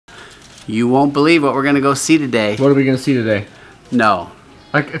You won't believe what we're gonna go see today. What are we gonna see today? No.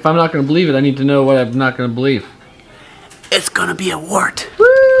 If I'm not gonna believe it, I need to know what I'm not gonna believe. It's gonna be a wart.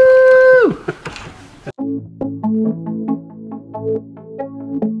 Woo!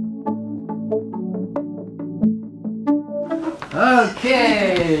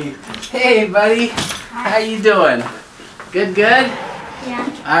 Okay. Hey, buddy. How you doing? Good, good? Yeah.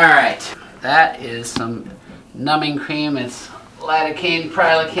 All right. That is some numbing cream. It's lidocaine,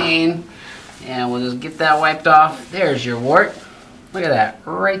 prilocaine. And we'll just get that wiped off. There's your wart. Look at that,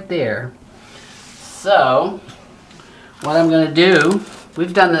 right there. So, what I'm gonna do,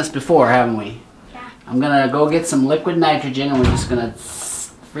 we've done this before, haven't we? Yeah. I'm gonna go get some liquid nitrogen and we're just gonna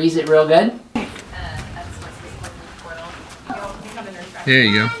freeze it real good. There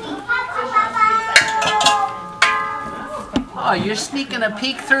you go. Oh, you're sneaking a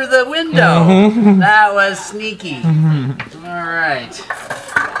peek through the window. That was sneaky. All right.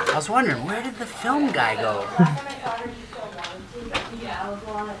 I was wondering, where did the film guy go?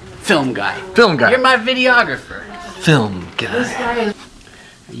 Film guy. Film guy. You're my videographer. Film guy. This guy is...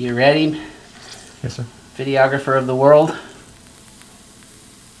 Are you ready? Yes, sir. Videographer of the world.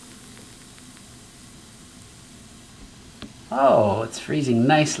 Oh, it's freezing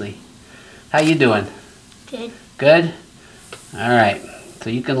nicely. How you doing? Good. Good? All right. So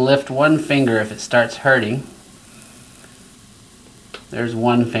you can lift one finger if it starts hurting. There's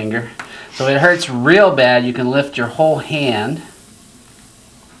one finger. So if it hurts real bad, you can lift your whole hand.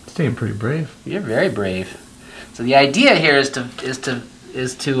 Staying pretty brave. You're very brave. So the idea here is to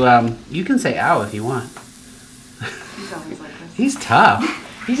you can say ow if you want. He's always like this. He's tough.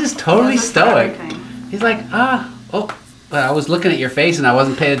 He's just totally stoic. He's like, oh. But I was looking at your face and I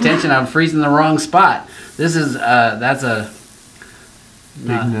wasn't paying attention. I'm freezing the wrong spot. This is that's a Big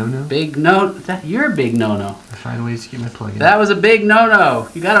no-no? Big no. You're a big no-no. I find ways to get my plug in. That was a big no-no.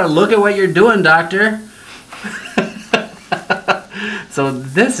 You gotta look at what you're doing, doctor. So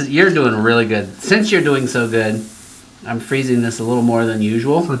you're doing really good. Since you're doing so good, I'm freezing this a little more than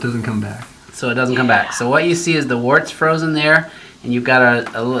usual. So it doesn't come back. So it doesn't come back. So what you see is the wart's frozen there, and you've got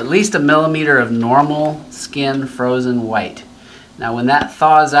at least a millimeter of normal skin frozen white. Now when that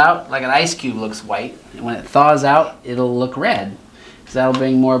thaws out, like an ice cube looks white, and when it thaws out, it'll look red. So that'll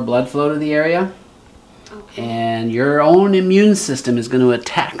bring more blood flow to the area. And your own immune system is going to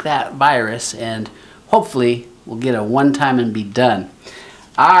attack that virus, and hopefully we'll get a one-time and be done.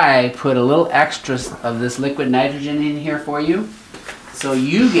 I put a little extra of this liquid nitrogen in here for you, so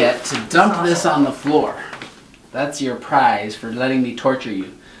you get to dump this on the floor. That's your prize for letting me torture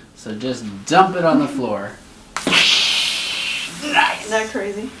you. So just dump it on the floor. Nice! Isn't that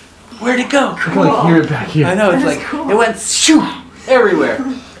crazy? Where'd it go? I can like hear it back here. I know, it's like, it went shoo everywhere.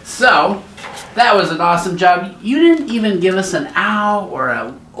 So, that was an awesome job. You didn't even give us an ow or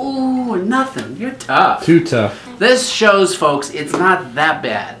a ooh or nothing. You're tough. Too tough. This shows, folks, it's not that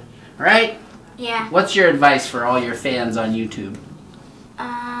bad, right? Yeah. What's your advice for all your fans on YouTube?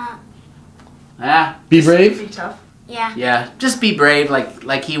 Be brave. Be tough. Yeah. Yeah, just be brave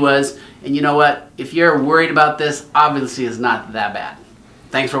like he was. And you know what? If you're worried about this, obviously it's not that bad.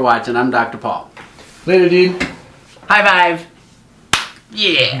 Thanks for watching. I'm Dr. Paul. Later, dude. High five.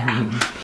 Yeah.